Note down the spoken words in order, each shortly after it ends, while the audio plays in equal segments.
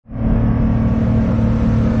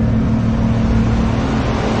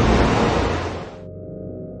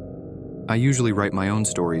I usually write my own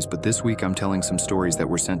stories, but this week I'm telling some stories that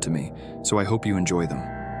were sent to me, so I hope you enjoy them.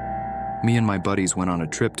 Me and my buddies went on a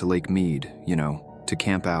trip to Lake Mead, to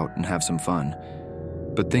camp out and have some fun.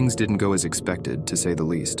 But things didn't go as expected, to say the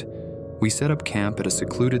least. We set up camp at a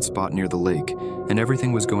secluded spot near the lake, and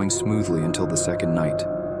everything was going smoothly until the second night.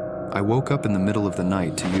 I woke up in the middle of the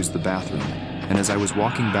night to use the bathroom, and as I was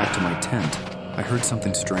walking back to my tent, I heard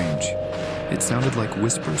something strange. It sounded like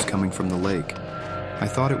whispers coming from the lake. I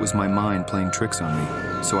thought it was my mind playing tricks on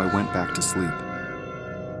me, so I went back to sleep.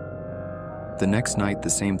 The next night, the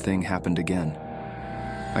same thing happened again.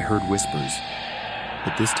 I heard whispers,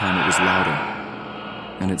 but this time it was louder,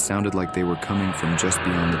 and it sounded like they were coming from just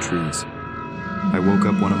beyond the trees. I woke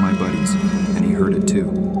up one of my buddies, and he heard it too.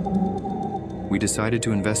 We decided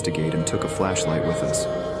to investigate and took a flashlight with us.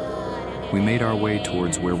 We made our way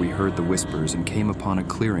towards where we heard the whispers and came upon a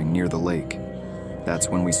clearing near the lake. That's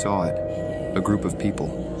when we saw it. A group of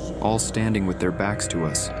people, all standing with their backs to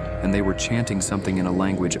us, and they were chanting something in a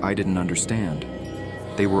language I didn't understand.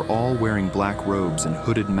 They were all wearing black robes and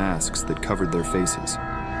hooded masks that covered their faces.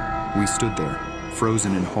 We stood there,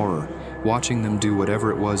 frozen in horror, watching them do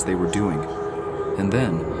whatever it was they were doing. And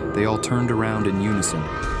then, they all turned around in unison,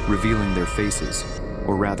 revealing their faces,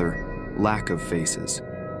 or rather, lack of faces.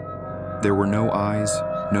 There were no eyes,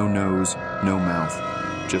 no nose, no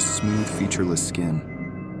mouth, just smooth, featureless skin.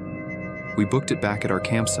 We booked it back at our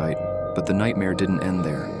campsite, but the nightmare didn't end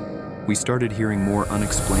there. We started hearing more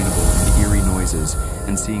unexplainable and eerie noises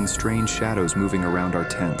and seeing strange shadows moving around our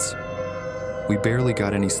tents. We barely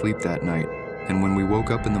got any sleep that night, and when we woke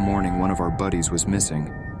up in the morning, one of our buddies was missing.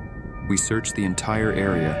 We searched the entire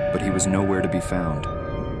area, but he was nowhere to be found.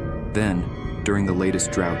 Then, during the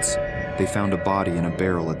latest droughts, they found a body in a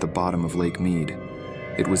barrel at the bottom of Lake Mead.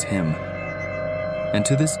 It was him. And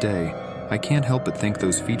to this day, I can't help but think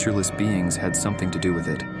those featureless beings had something to do with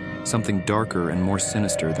it, something darker and more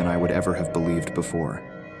sinister than I would ever have believed before.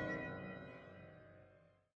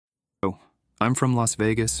 So, I'm from Las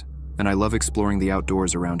Vegas, and I love exploring the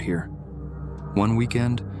outdoors around here. One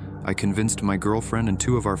weekend, I convinced my girlfriend and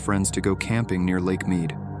two of our friends to go camping near Lake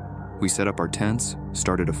Mead. We set up our tents,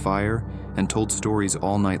 started a fire, and told stories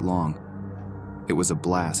all night long. It was a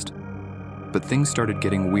blast. But things started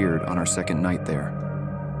getting weird on our second night there.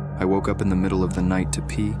 I woke up in the middle of the night to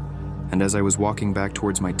pee, and as I was walking back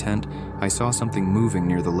towards my tent, I saw something moving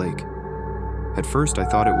near the lake. At first, I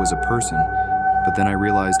thought it was a person, but then I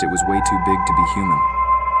realized it was way too big to be human.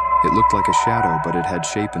 It looked like a shadow, but it had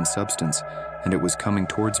shape and substance, and it was coming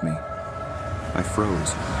towards me. I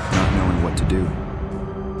froze, not knowing what to do.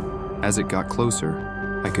 As it got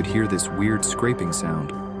closer, I could hear this weird scraping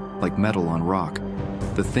sound, like metal on rock.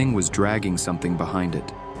 The thing was dragging something behind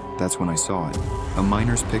it. That's when I saw it, a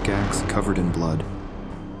miner's pickaxe covered in blood.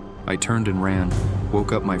 I turned and ran,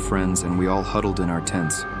 woke up my friends, and we all huddled in our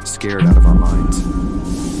tents, scared out of our minds.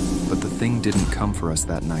 But the thing didn't come for us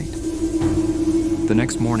that night. The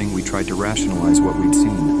next morning, we tried to rationalize what we'd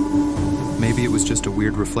seen. Maybe it was just a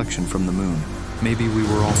weird reflection from the moon. Maybe we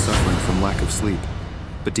were all suffering from lack of sleep.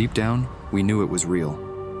 But deep down, we knew it was real.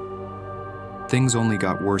 Things only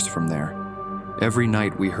got worse from there. Every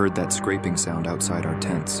night, we heard that scraping sound outside our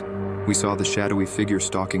tents. We saw the shadowy figure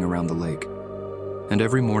stalking around the lake. And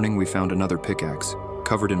every morning, we found another pickaxe,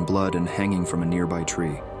 covered in blood and hanging from a nearby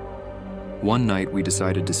tree. One night, we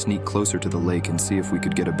decided to sneak closer to the lake and see if we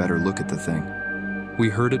could get a better look at the thing. We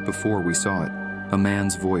heard it before we saw it, a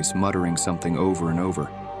man's voice muttering something over and over.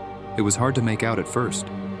 It was hard to make out at first,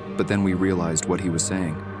 but then we realized what he was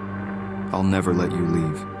saying. "I'll never let you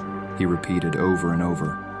leave," he repeated over and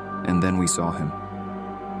over, and then we saw him.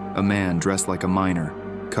 A man dressed like a miner,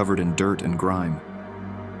 covered in dirt and grime.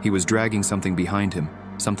 He was dragging something behind him,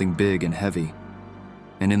 something big and heavy.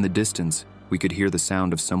 And in the distance, we could hear the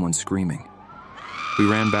sound of someone screaming. We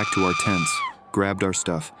ran back to our tents, grabbed our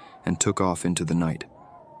stuff, and took off into the night.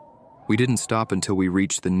 We didn't stop until we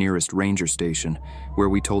reached the nearest ranger station, where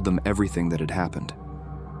we told them everything that had happened.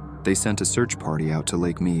 They sent a search party out to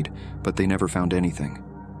Lake Mead, but they never found anything.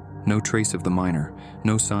 No trace of the miner,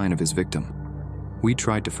 no sign of his victim. We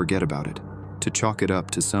tried to forget about it, to chalk it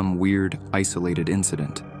up to some weird, isolated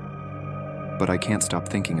incident. But I can't stop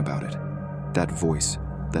thinking about it. That voice,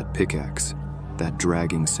 that pickaxe, that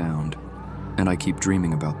dragging sound. And I keep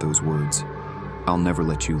dreaming about those words. "I'll never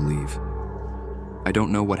let you leave." I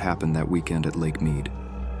don't know what happened that weekend at Lake Mead.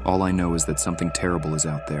 All I know is that something terrible is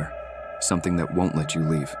out there, something that won't let you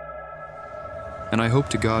leave. And I hope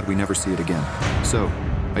to God we never see it again. So,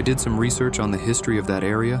 I did some research on the history of that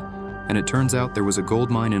area, and it turns out there was a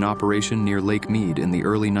gold mine in operation near Lake Mead in the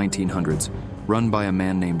early 1900s, run by a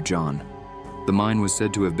man named John. The mine was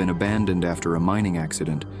said to have been abandoned after a mining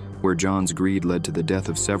accident, where John's greed led to the death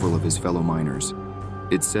of several of his fellow miners.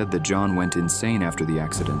 It's said that John went insane after the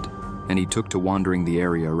accident, and he took to wandering the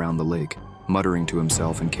area around the lake, muttering to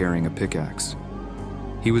himself and carrying a pickaxe.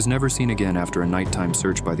 He was never seen again after a nighttime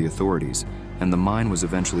search by the authorities, and the mine was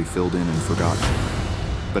eventually filled in and forgotten.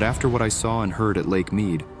 But after what I saw and heard at Lake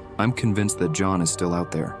Mead, I'm convinced that John is still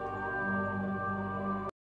out there.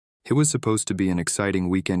 It was supposed to be an exciting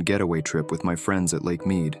weekend getaway trip with my friends at Lake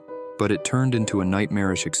Mead, but it turned into a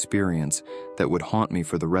nightmarish experience that would haunt me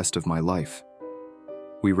for the rest of my life.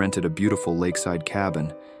 We rented a beautiful lakeside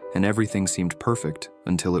cabin, and everything seemed perfect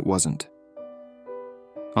until it wasn't.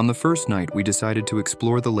 On the first night, we decided to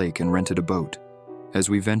explore the lake and rented a boat. As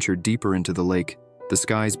we ventured deeper into the lake, the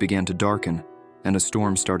skies began to darken, and a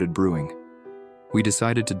storm started brewing. We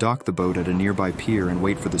decided to dock the boat at a nearby pier and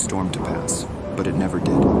wait for the storm to pass, but it never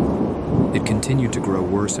did. It continued to grow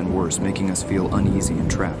worse and worse, making us feel uneasy and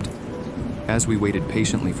trapped. As we waited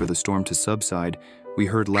patiently for the storm to subside, we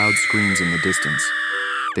heard loud screams in the distance.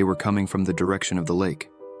 They were coming from the direction of the lake.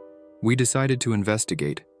 We decided to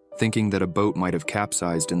investigate, thinking that a boat might have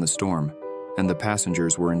capsized in the storm, and the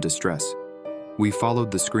passengers were in distress. We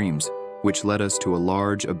followed the screams, which led us to a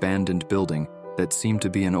large, abandoned building that seemed to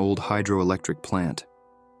be an old hydroelectric plant.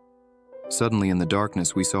 Suddenly in the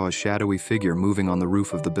darkness, we saw a shadowy figure moving on the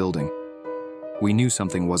roof of the building. We knew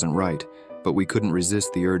something wasn't right, but we couldn't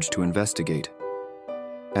resist the urge to investigate.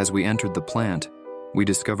 As we entered the plant, we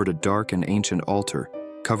discovered a dark and ancient altar,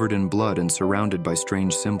 covered in blood and surrounded by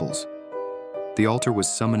strange symbols. The altar was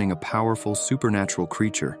summoning a powerful supernatural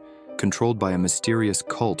creature, controlled by a mysterious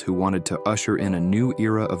cult who wanted to usher in a new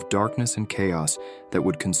era of darkness and chaos that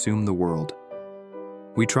would consume the world.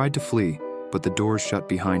 We tried to flee, but the doors shut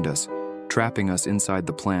behind us, trapping us inside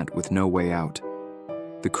the plant with no way out.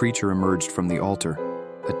 The creature emerged from the altar,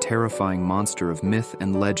 a terrifying monster of myth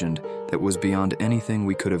and legend that was beyond anything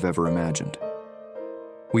we could have ever imagined.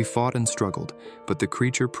 We fought and struggled, but the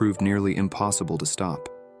creature proved nearly impossible to stop.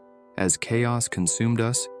 As chaos consumed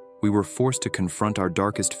us, we were forced to confront our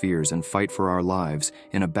darkest fears and fight for our lives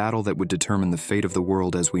in a battle that would determine the fate of the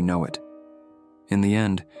world as we know it. In the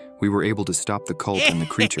end, we were able to stop the cult and the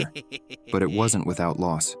creature, but it wasn't without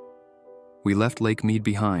loss. We left Lake Mead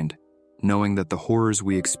behind, knowing that the horrors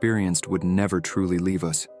we experienced would never truly leave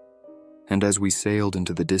us. And as we sailed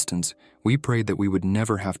into the distance, we prayed that we would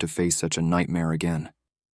never have to face such a nightmare again.